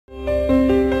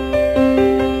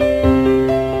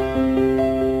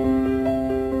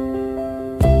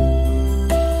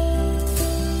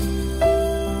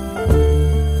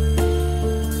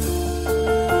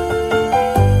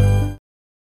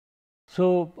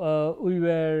we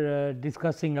were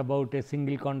discussing about a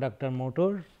single conductor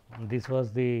motor. This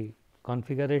was the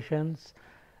configurations,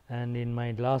 and in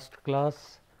my last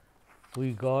class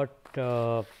we got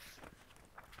the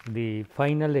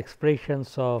final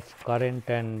expressions of current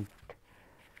and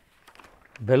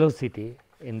velocity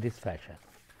in this fashion.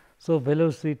 So,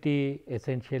 velocity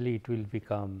essentially it will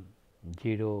become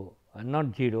 0,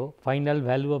 not 0, final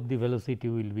value of the velocity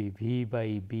will be V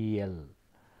by B L,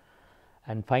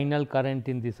 and final current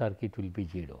in the circuit will be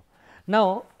 0.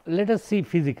 Now, let us see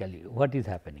physically what is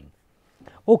happening.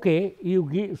 Okay,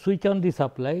 you switch on the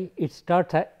supply, it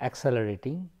starts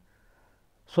accelerating.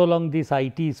 So long this I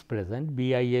t is present,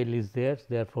 B I L is there,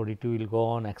 therefore, it will go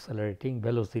on accelerating,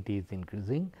 velocity is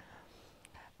increasing.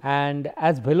 And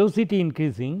as velocity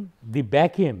increasing, the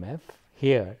back EMF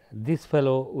here, this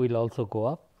fellow will also go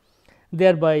up,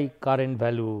 thereby current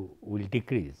value will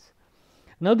decrease.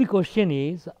 Now, the question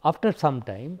is, after some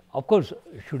time, of course,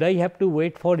 should I have to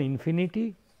wait for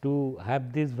infinity to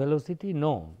have this velocity?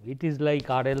 No, it is like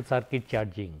RL circuit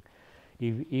charging.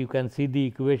 If you can see the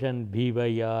equation V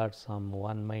by R some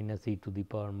 1 minus e to the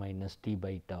power minus t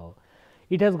by tau.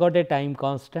 It has got a time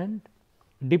constant.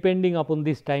 Depending upon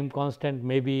this time constant,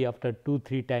 maybe after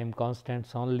 2-3 time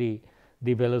constants only,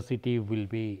 the velocity will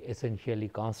be essentially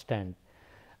constant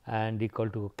and equal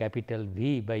to capital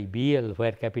V by B L,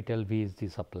 where capital V is the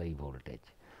supply voltage.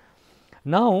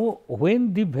 Now,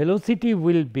 when the velocity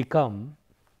will become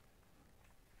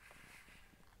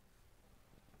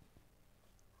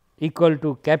equal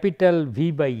to capital V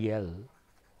by L,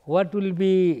 what will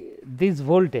be this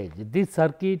voltage? This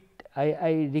circuit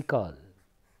I recall.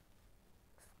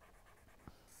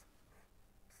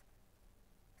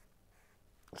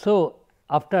 So,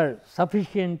 after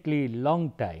sufficiently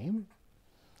long time,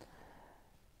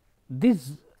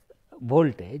 this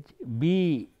voltage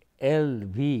B L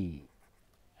V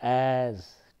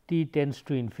as t tends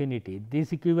to infinity,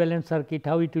 this equivalent circuit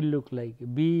how it will look like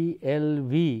B L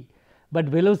V, but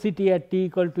velocity at t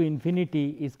equal to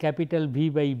infinity is capital V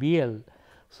by B L.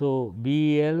 So,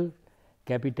 B L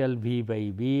capital V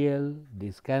by B L,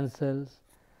 this cancels.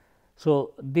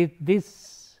 So,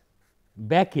 this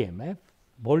back EMF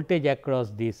voltage across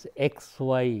this x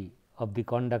y of the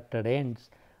conductor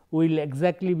ends will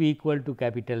exactly be equal to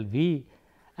capital V,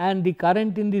 and the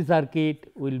current in the circuit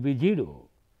will be 0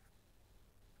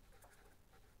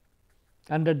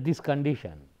 under this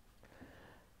condition.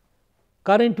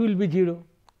 Current will be 0,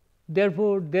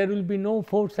 therefore, there will be no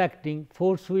force acting,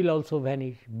 force will also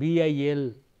vanish, B I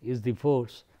L is the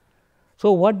force.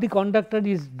 So, what the conductor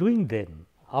is doing then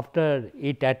after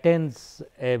it attains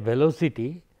a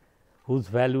velocity whose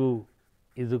value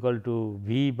is equal to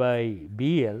V by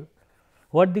B L,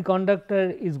 what the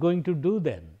conductor is going to do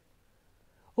then?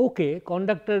 Okay,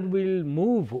 conductor will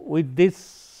move with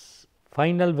this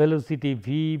final velocity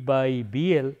V by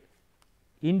B L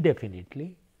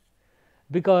indefinitely,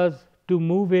 because to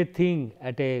move a thing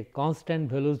at a constant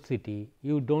velocity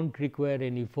you do not require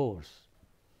any force.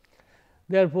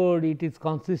 Therefore, it is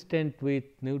consistent with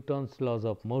Newton's laws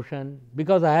of motion,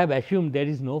 because I have assumed there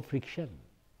is no friction,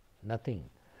 nothing.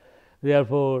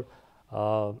 Therefore,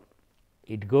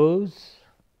 it goes,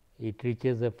 it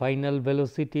reaches a final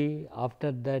velocity,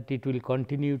 after that it will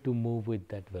continue to move with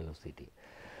that velocity.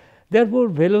 Therefore,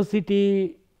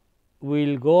 velocity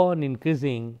will go on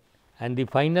increasing, and the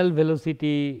final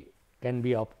velocity can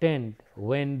be obtained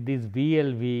when this V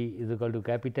L V is equal to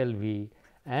capital V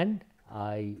and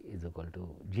I is equal to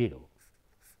 0.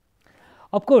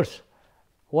 Of course,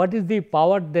 what is the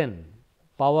power then?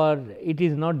 Power, it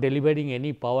is not delivering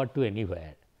any power to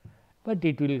anywhere, but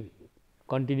it will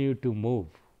continue to move.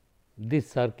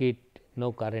 This circuit,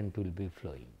 no current will be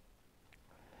flowing.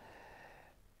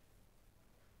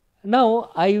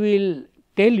 Now, I will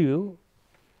tell you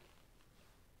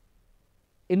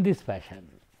in this fashion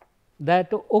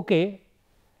that okay,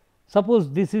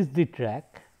 suppose this is the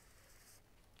track,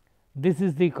 this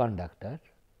is the conductor.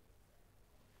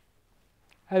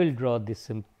 I will draw this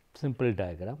simple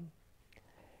diagram.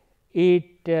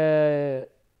 It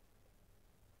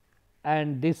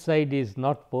and this side is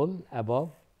north pole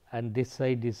above and this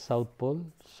side is south pole.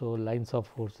 So, lines of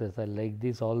forces are like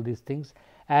this, all these things,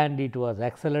 and it was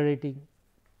accelerating.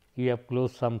 You have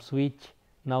closed some switch.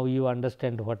 Now, you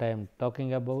understand what I am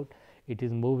talking about. It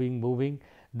is moving,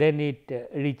 then it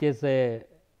reaches a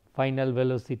final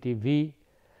velocity V,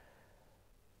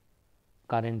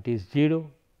 current is 0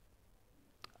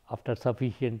 after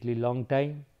sufficiently long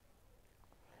time.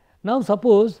 Now,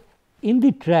 suppose in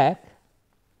the track,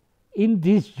 in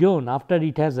this zone, after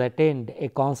it has attained a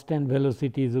constant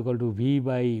velocity is equal to V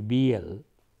by B L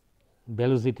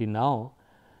velocity now,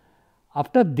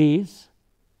 after this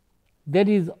there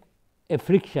is a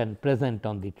friction present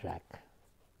on the track.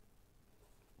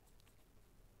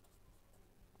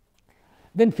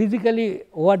 Then physically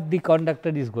what the conductor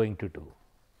is going to do?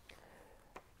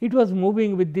 It was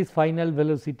moving with this final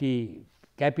velocity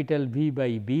capital V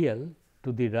by B L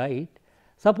to the right.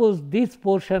 Suppose this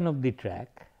portion of the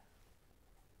track,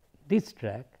 this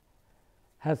track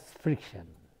has friction,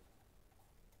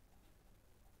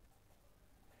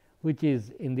 which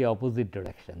is in the opposite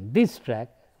direction. This track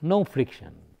no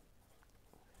friction.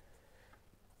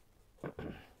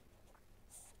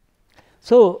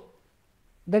 So,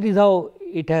 that is how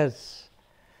it has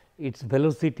its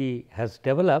velocity has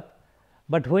developed,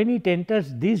 but when it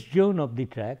enters this zone of the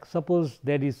track, suppose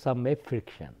there is some F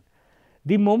friction.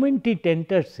 The moment it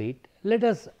enters it, let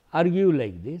us argue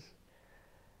like this.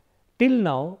 Till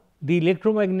now the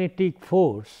electromagnetic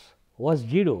force was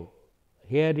 0,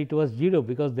 here it was 0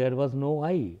 because there was no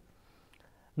I.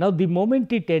 Now, the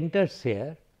moment it enters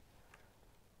here,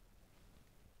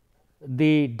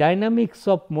 the dynamics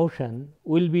of motion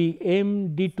will be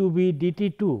m d2b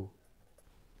dt2,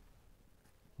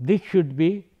 this should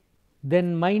be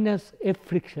then minus F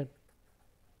friction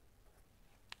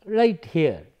right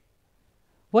here.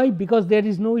 Why? Because there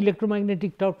is no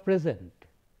electromagnetic torque present.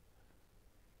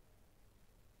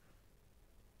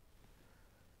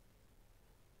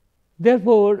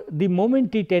 Therefore, the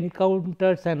moment it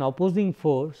encounters an opposing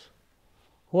force,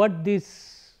 what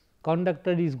this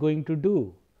conductor is going to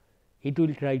do? It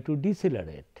will try to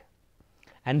decelerate,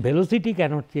 and velocity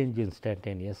cannot change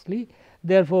instantaneously.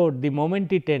 Therefore, the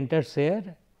moment it enters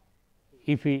here,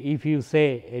 if you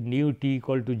say a nu t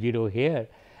equal to 0 here,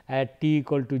 at t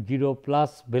equal to 0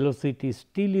 plus velocity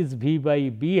still is v by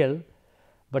b l,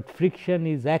 but friction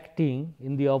is acting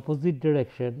in the opposite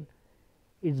direction,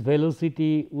 its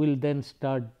velocity will then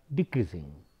start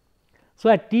decreasing.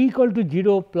 So, at t equal to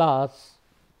 0 plus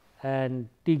and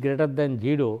t greater than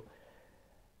 0,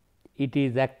 it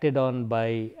is acted on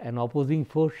by an opposing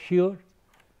force shear,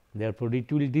 therefore,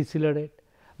 it will decelerate.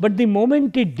 But the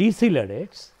moment it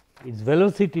decelerates, its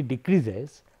velocity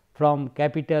decreases from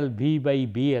capital V by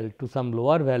B L to some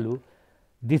lower value,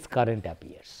 this current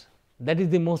appears. That is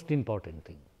the most important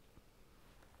thing.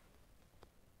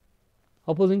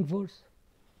 Opposing force,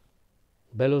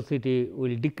 velocity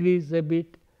will decrease a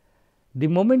bit. The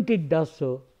moment it does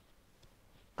so,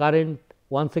 current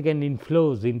once again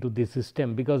inflows into the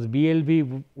system, because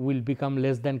BLV will become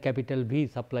less than capital V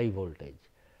supply voltage.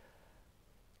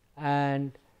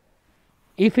 And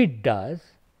if it does,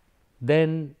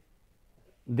 then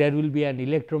there will be an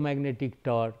electromagnetic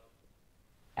torque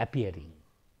appearing.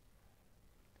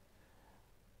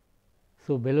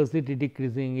 So, velocity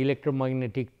decreasing,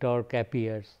 electromagnetic torque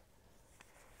appears.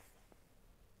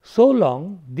 So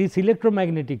long this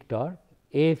electromagnetic torque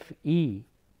F E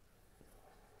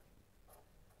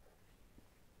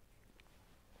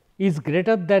is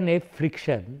greater than F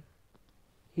friction,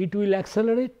 it will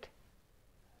accelerate,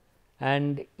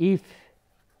 and if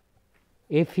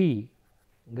F E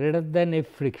greater than F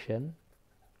friction,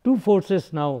 two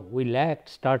forces now will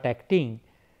start acting,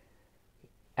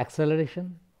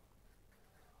 acceleration,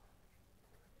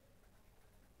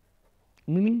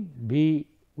 meaning V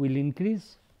will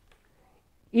increase.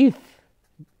 If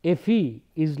F E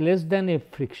is less than F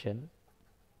friction,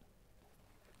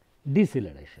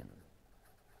 deceleration,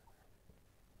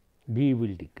 V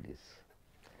will decrease,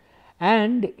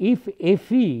 and if F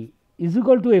E is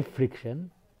equal to F friction,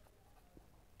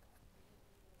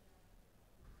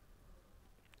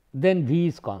 then V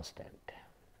is constant.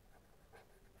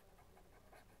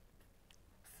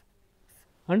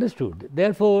 Understood?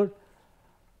 Therefore,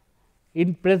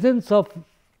 in presence of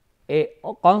a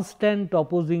constant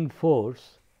opposing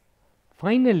force,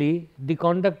 finally, the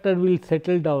conductor will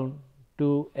settle down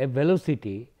to a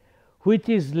velocity which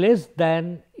is less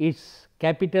than its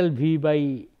capital V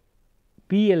by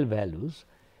P L values,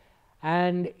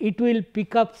 and it will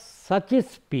pick up such a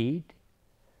speed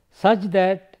such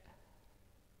that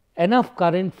enough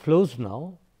current flows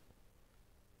now,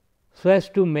 so as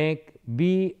to make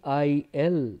B I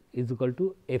L is equal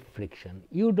to F friction.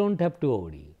 You do not have to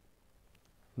worry,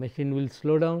 machine will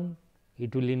slow down,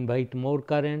 it will invite more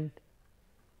current,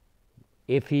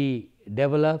 F E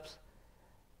develops.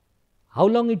 How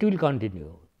long it will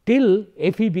continue? Till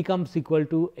F E becomes equal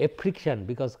to F friction,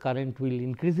 because current will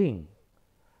increasing.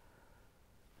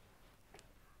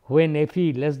 When F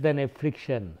E less than F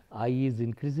friction, I is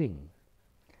increasing,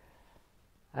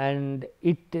 and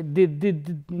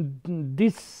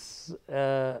this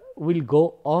will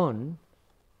go on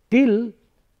till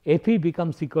F E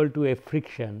becomes equal to F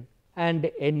friction,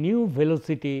 and a new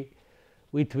velocity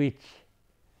with which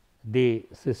the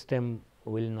system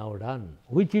will now run,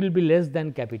 which will be less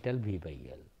than capital V by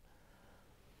L.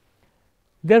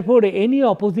 Therefore, any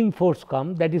opposing force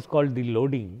come, that is called the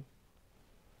loading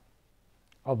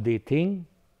of the thing,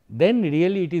 then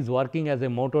really it is working as a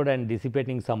motor and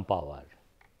dissipating some power.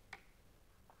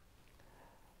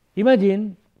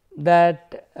 Imagine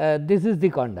that this is the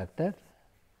conductor,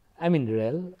 I mean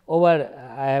rail, over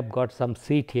I have got some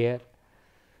seat here,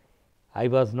 I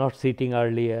was not sitting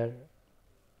earlier,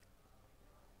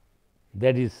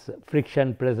 there is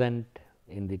friction present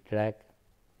in the track.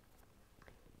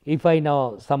 If I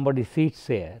now somebody sits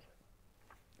here,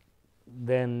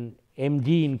 then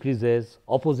mg increases,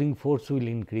 opposing force will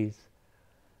increase.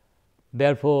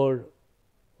 Therefore,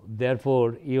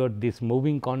 your this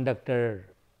moving conductor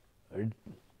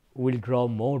will draw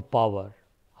more power.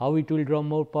 How it will draw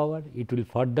more power? It will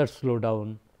further slow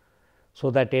down, so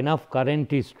that enough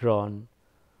current is drawn.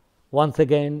 Once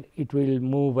again it will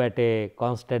move at a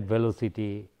constant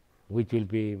velocity, which will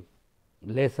be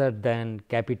lesser than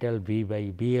capital V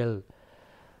by B L,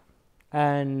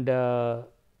 and that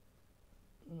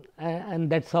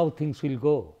is how things will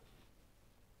go.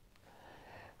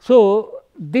 So,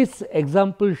 this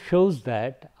example shows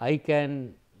that I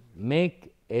can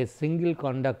make a single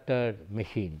conductor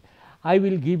machine. I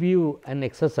will give you an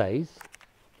exercise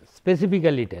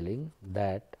specifically telling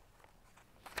that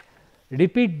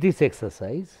repeat this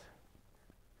exercise,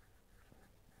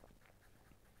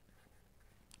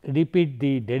 repeat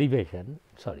the derivation,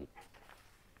 sorry.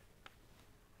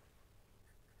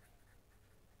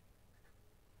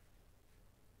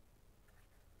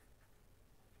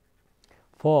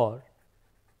 For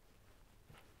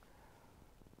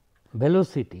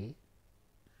velocity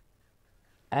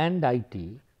and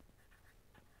IT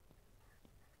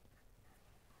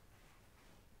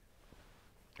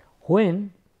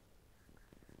when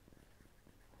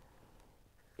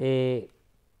a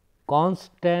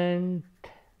constant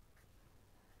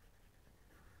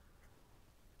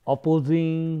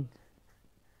opposing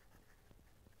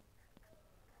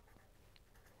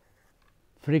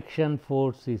friction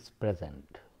force is present.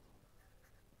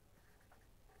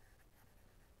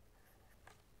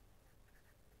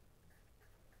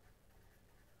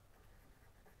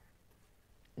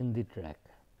 In the track.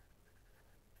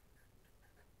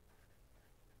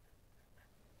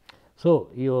 So,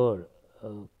 your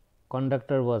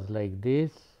conductor was like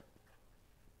this,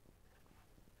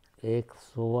 x,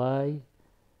 y,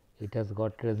 it has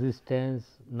got resistance.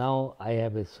 Now, I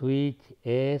have a switch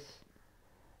S,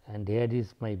 and here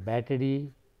is my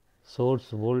battery, source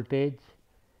voltage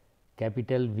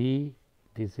capital V,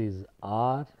 this is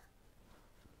R,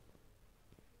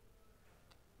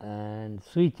 and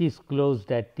switch is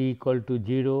closed at t equal to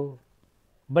 0,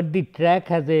 but the track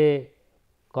has a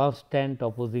constant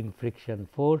opposing friction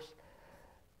force,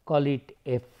 call it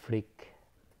F fric.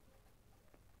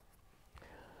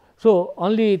 So,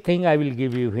 only thing I will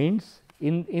give you hints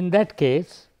in that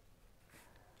case,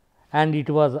 and it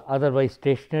was otherwise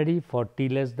stationary for t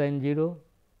less than 0.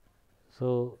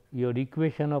 So, your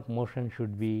equation of motion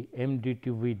should be m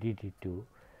dt v dt 2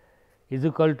 is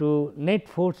equal to net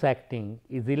force acting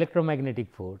is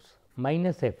electromagnetic force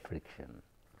minus F friction.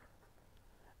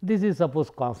 This is suppose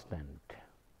constant,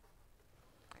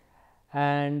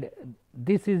 and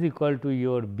this is equal to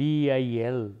your B I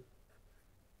L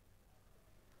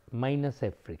minus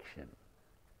F friction.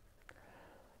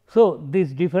 So, this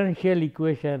differential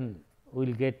equation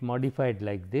will get modified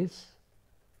like this.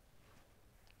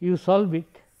 You solve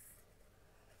it,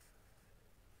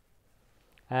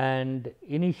 and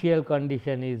initial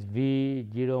condition is V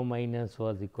 0 minus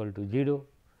was equal to 0,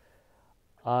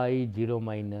 I 0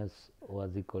 minus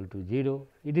was equal to 0.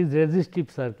 It is resistive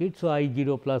circuit. So, I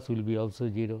 0 plus will be also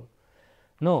 0.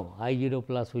 No, I 0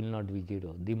 plus will not be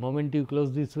 0. The moment you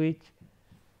close the switch,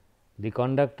 the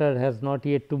conductor has not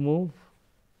yet to move,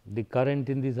 the current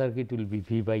in the circuit will be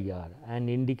V by R and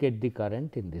indicate the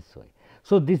current in this way.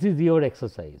 So, this is your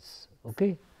exercise,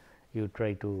 okay? You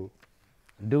try to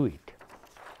do it.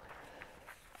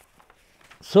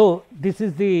 So, this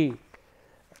is the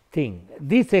thing.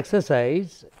 This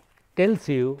exercise tells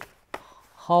you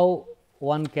how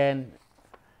one can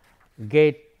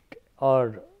get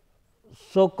or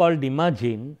so called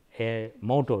imagine a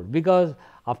motor, because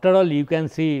after all you can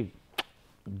see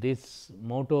this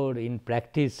motor in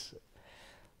practice.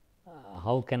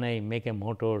 How can I make a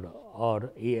motor,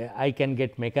 or I can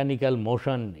get mechanical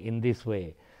motion in this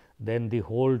way, then the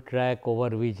whole track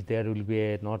over which there will be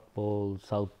a north pole,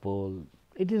 south pole.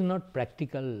 It is not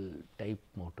practical type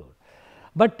motor,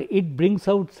 but it brings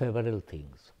out several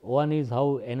things. One is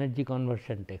how energy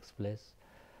conversion takes place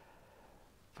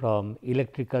from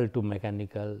electrical to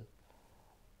mechanical,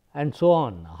 and so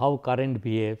on, how current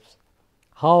behaves,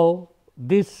 how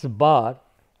this bar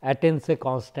attains a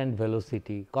constant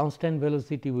velocity. Constant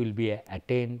velocity will be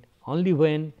attained only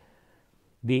when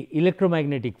the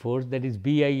electromagnetic force, that is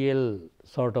BIL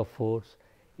sort of force,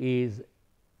 is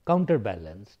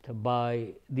counterbalanced by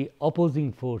the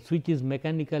opposing force, which is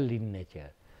mechanical in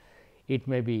nature. It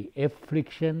may be F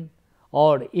friction,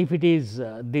 or if it is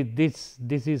this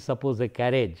is suppose a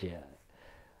carriage,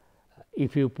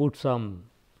 if you put some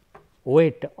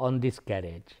weight on this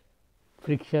carriage,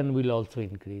 friction will also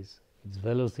increase, its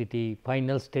velocity,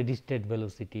 final steady state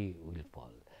velocity will fall.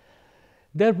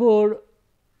 Therefore,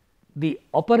 the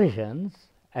operations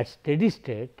at steady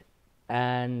state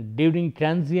and during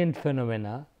transient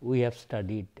phenomena we have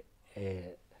studied,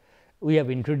 we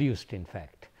have introduced in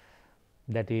fact,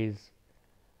 that is,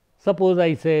 suppose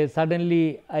I say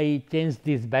suddenly I change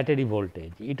this battery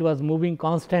voltage, it was moving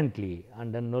constantly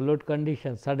under no load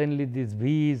condition, suddenly this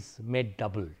V is made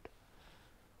doubled.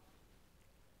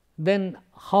 Then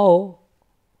how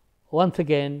once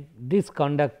again this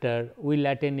conductor will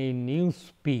attain a new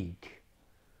speed?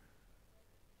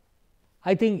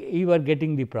 I think you are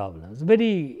getting the problems,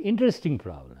 very interesting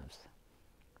problems.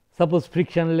 Suppose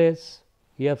frictionless,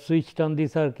 you have switched on the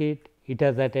circuit, it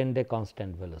has attained a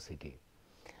constant velocity.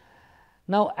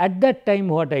 Now, at that time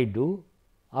what I do,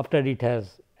 after it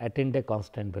has attained a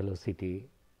constant velocity,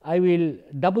 I will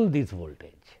double this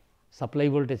voltage, supply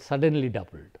voltage suddenly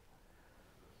doubled.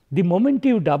 The moment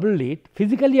you double it,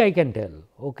 physically I can tell,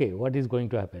 okay, what is going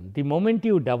to happen. The moment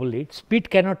you double it, speed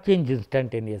cannot change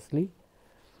instantaneously.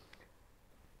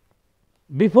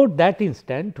 Before that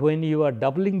instant, when you are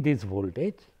doubling this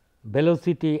voltage,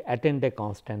 velocity attained a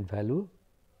constant value,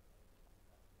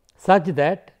 such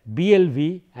that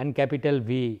BLV and capital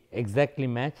V exactly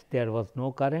matched, there was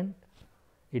no current,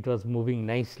 it was moving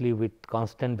nicely with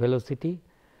constant velocity.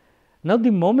 Now,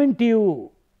 the moment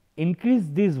you increase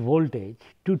this voltage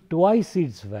to twice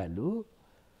its value,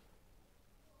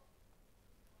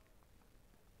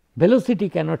 velocity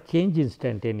cannot change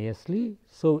instantaneously.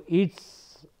 So, its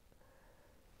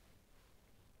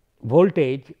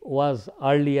voltage was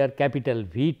earlier capital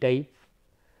V type.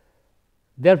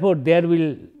 Therefore, there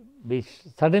will be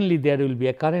suddenly there will be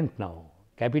a current now,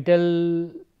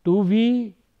 capital 2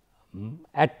 V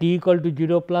at t equal to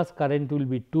 0 plus, current will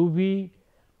be 2 V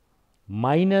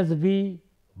minus V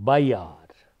by R.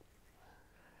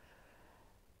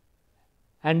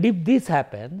 And if this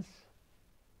happens,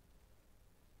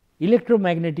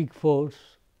 electromagnetic force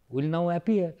will now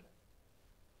appear,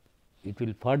 it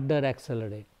will further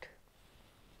accelerate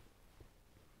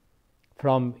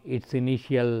from its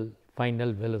initial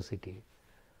final velocity,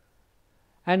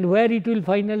 and where it will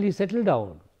finally settle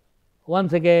down.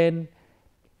 Once again,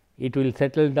 it will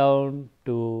settle down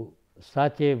to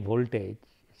such a voltage,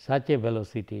 such a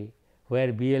velocity,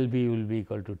 where BLB will be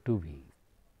equal to 2 V.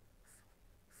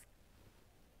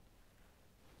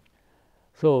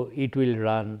 So, it will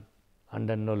run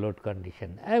under no load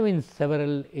condition. I mean,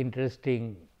 several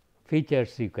interesting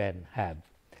features you can have.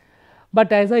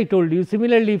 But as I told you,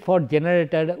 similarly for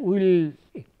generator, we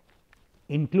will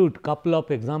include couple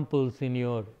of examples in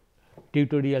your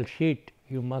tutorial sheet.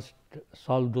 You must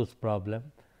solve those problems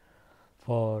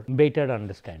for better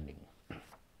understanding.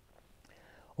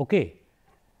 Okay.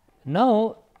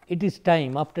 Now, it is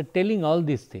time, after telling all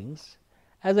these things,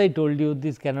 as I told you,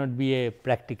 this cannot be a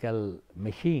practical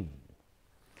machine.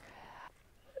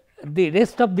 The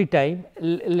rest of the time,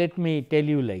 let me tell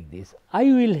you like this. I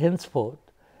will henceforth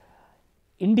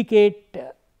indicate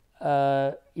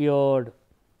your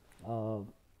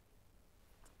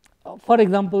for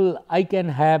example, I can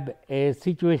have a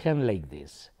situation like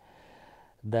this,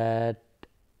 that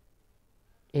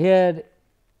here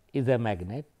is a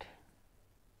magnet,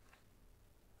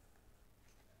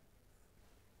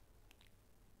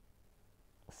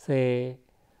 say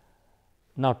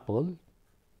North Pole,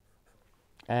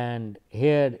 and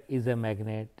here is a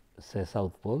magnet, say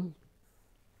South Pole,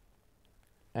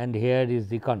 and here is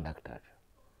the conductor.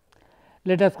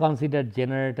 Let us consider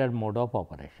generator mode of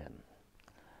operation,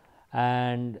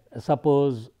 and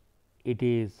suppose it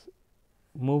is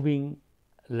moving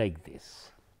like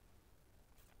this.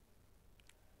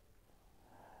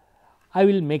 I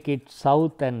will make it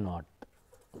south and north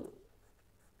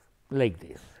like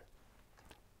this.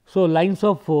 So, lines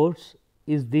of force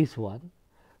is this one.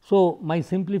 So, my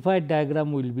simplified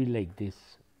diagram will be like this.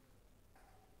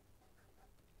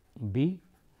 B,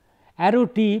 arrow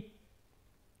tip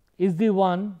is the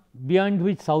one beyond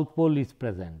which south pole is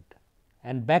present,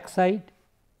 and back side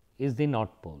is the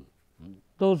north pole.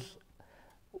 Those,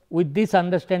 with this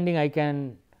understanding I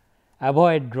can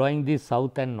avoid drawing the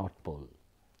south and north pole.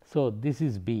 So, this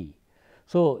is B.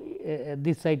 So,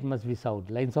 this side must be south,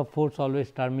 lines of force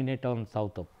always terminate on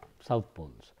south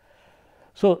poles.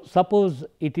 So, suppose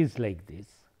it is like this.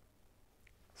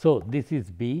 So, this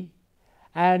is B,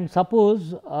 and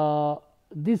suppose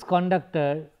this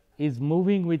conductor is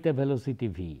moving with a velocity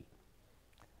v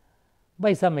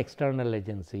by some external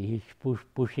agency, he is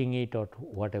pushing it or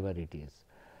whatever it is.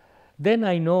 Then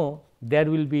I know there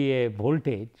will be a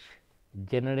voltage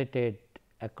generated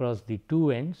across the two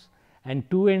ends, and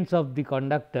two ends of the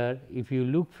conductor, if you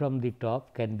look from the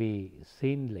top, can be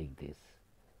seen like this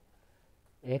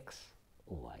x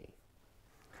y,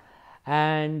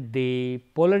 and the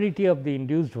polarity of the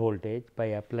induced voltage by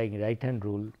applying right hand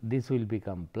rule, this will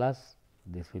become plus,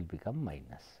 this will become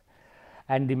minus,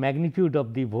 and the magnitude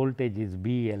of the voltage is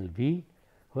B L V,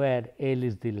 where L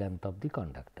is the length of the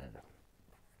conductor,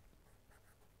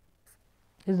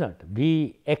 is not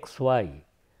V x y.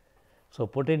 So,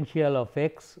 potential of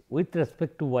x with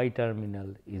respect to y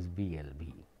terminal is B L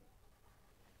V.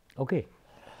 Okay.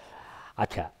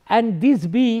 Achha. And this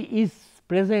B is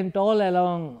present all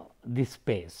along this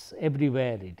space,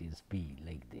 everywhere it is B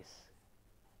like this.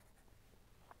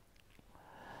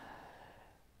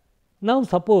 Now,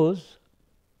 suppose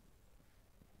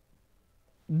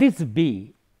this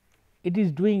B, it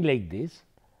is doing like this.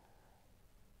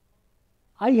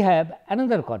 I have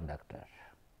another conductor.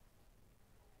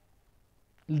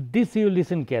 This you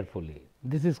listen carefully.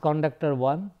 This is conductor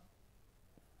 1.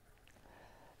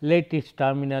 Let its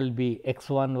terminal be x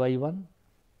 1 y 1,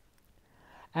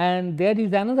 and there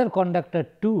is another conductor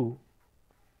 2,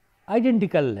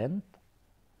 identical length,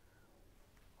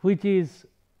 which is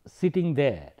sitting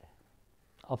there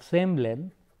of same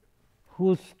length,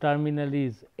 whose terminal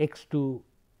is x 2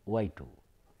 y 2,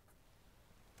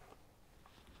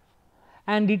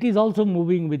 and it is also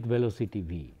moving with velocity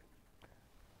v.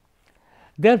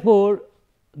 Therefore,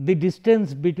 the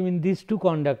distance between these two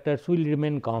conductors will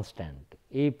remain constant.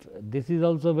 If this is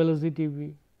also velocity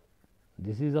v,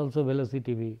 this is also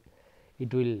velocity v,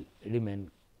 it will remain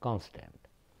constant.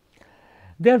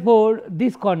 Therefore,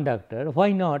 this conductor,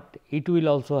 why not, it will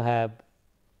also have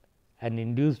an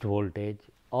induced voltage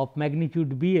of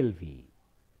magnitude B L V,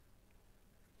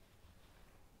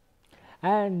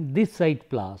 and this side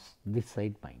plus, this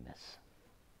side minus.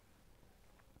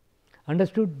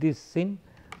 Understood this scene?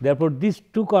 Therefore, these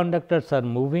two conductors are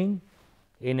moving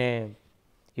in a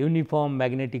uniform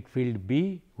magnetic field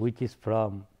B, which is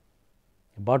from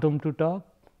bottom to top.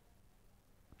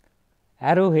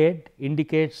 Arrowhead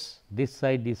indicates this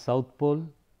side is south pole,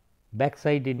 back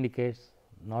side indicates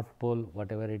north pole,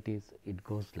 whatever it is, it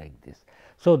goes like this.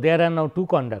 So, there are now two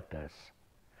conductors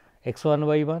x 1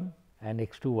 y 1 and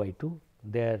x 2 y 2,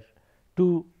 their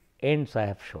two ends I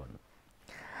have shown.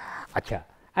 Achha.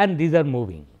 And these are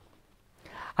moving.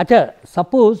 Achha,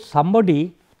 suppose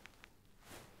somebody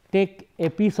take a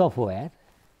piece of wire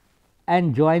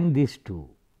and join these two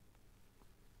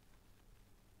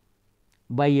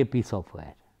by a piece of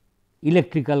wire,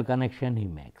 electrical connection he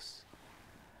makes,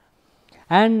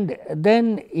 and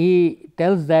then he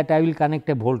tells that I will connect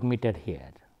a voltmeter here.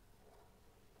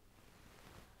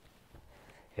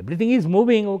 Everything is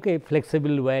moving, okay,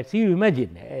 flexible wire. See, you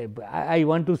imagine, I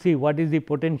want to see what is the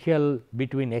potential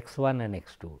between x 1 and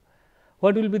x 2.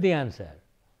 What will be the answer?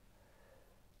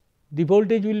 The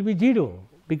voltage will be 0,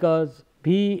 because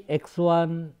V x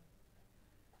 1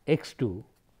 x 2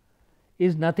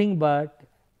 is nothing but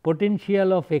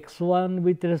potential of x 1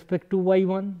 with respect to y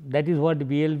 1, that is what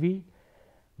V L V,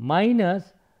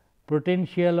 minus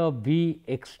potential of V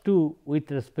x 2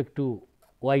 with respect to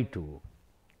y 2.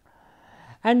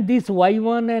 And this y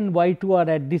 1 and y 2 are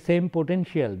at the same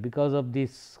potential because of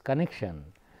this connection.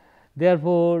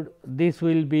 Therefore, this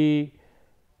will be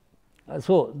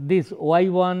so this y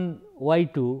 1 y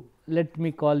 2, let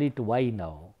me call it y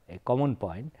now, a common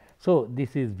point. So,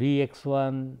 this is V x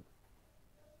 1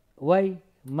 y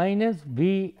minus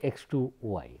V x 2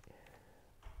 y,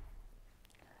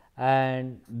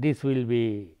 and this will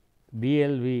be B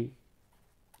L V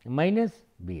minus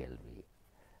B L V,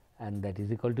 and that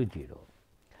is equal to 0.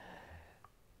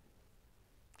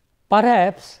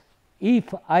 Perhaps,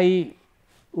 if I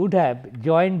would have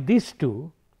joined these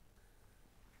two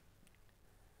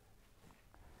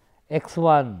x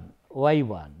 1 y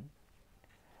 1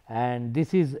 and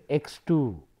this is x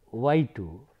 2 y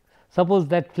 2, suppose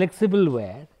that flexible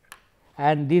wire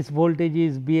and this voltage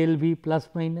is B L V plus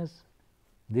minus,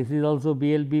 this is also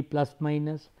B L V plus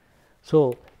minus.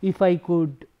 So, if I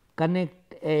could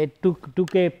connect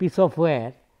took a piece of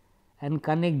wire and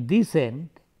connect this end,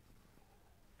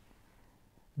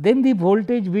 then the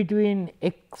voltage between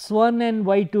x 1 and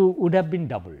y 2 would have been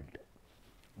doubled.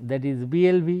 that is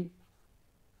VLV,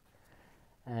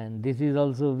 and this is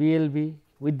also VLV.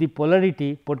 With the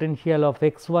polarity, potential of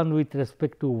x 1 with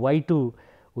respect to y 2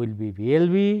 will be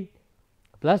VLV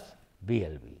plus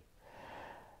BLV.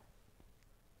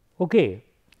 Okay.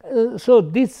 So,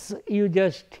 this you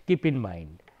just keep in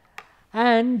mind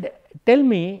and tell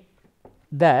me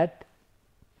that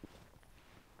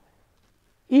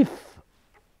if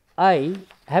I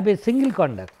have a single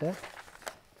conductor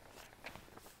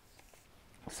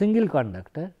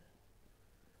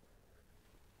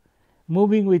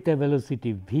moving with a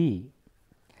velocity v,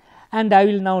 and I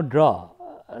will now draw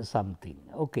something.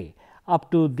 Okay.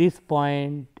 Up to this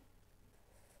point,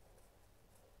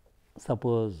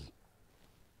 suppose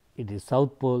it is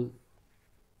south pole,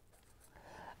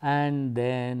 and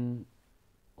then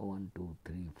 1, 2,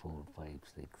 3, 4, 5,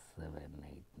 6, 7,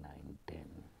 8, 9, 10.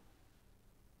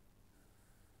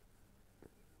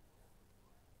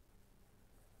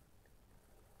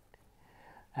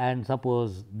 And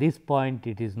suppose this point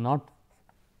it is not,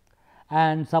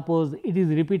 and suppose it is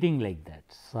repeating like that,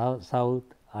 south,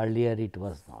 earlier it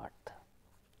was north.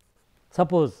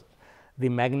 Suppose the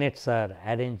magnets are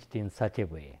arranged in such a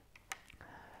way,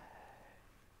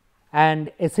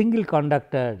 and a single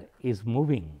conductor is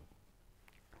moving,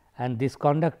 and this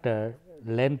conductor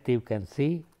length you can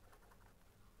see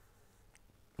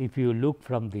if you look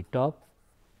from the top.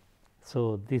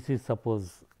 So, this is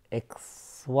suppose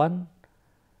x 1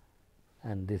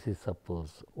 and this is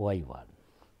suppose y 1,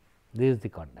 this is the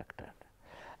conductor,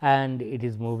 and it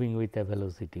is moving with a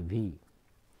velocity v.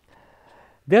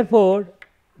 Therefore,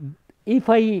 if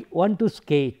I want to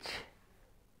sketch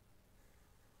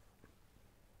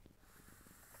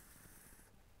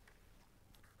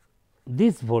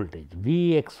this voltage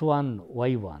V x 1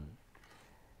 y 1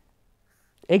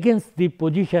 against the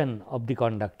position of the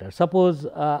conductor. Suppose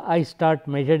I start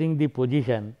measuring the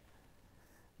position,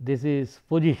 this is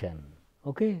position,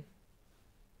 okay,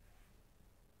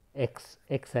 x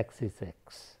axis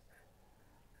x.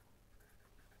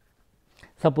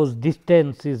 Suppose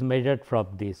distance is measured from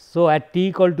this. So, at t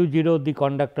equal to 0 the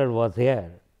conductor was here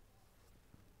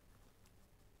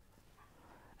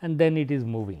and then it is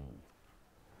moving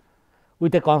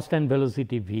with a constant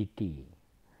velocity v t,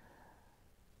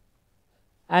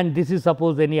 and this is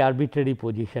suppose any arbitrary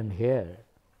position here.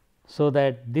 So,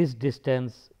 that this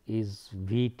distance is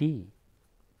v t.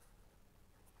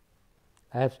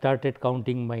 I have started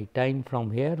counting my time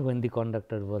from here when the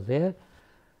conductor was here,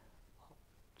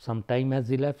 some time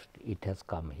has elapsed, it has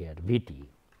come here v t.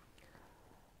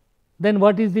 Then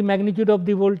what is the magnitude of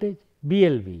the voltage?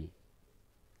 BLV,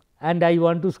 and I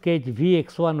want to sketch V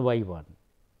x 1 y 1,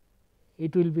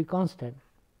 it will be constant.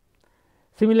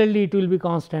 Similarly, it will be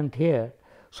constant here.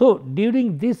 So,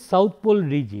 during this south pole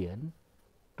region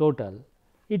total,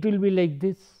 it will be like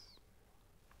this,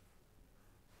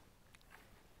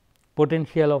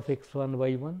 potential of x 1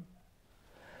 y 1.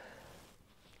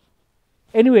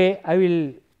 Anyway, I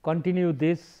will continue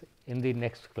this in the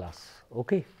next class.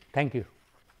 Okay. Thank you.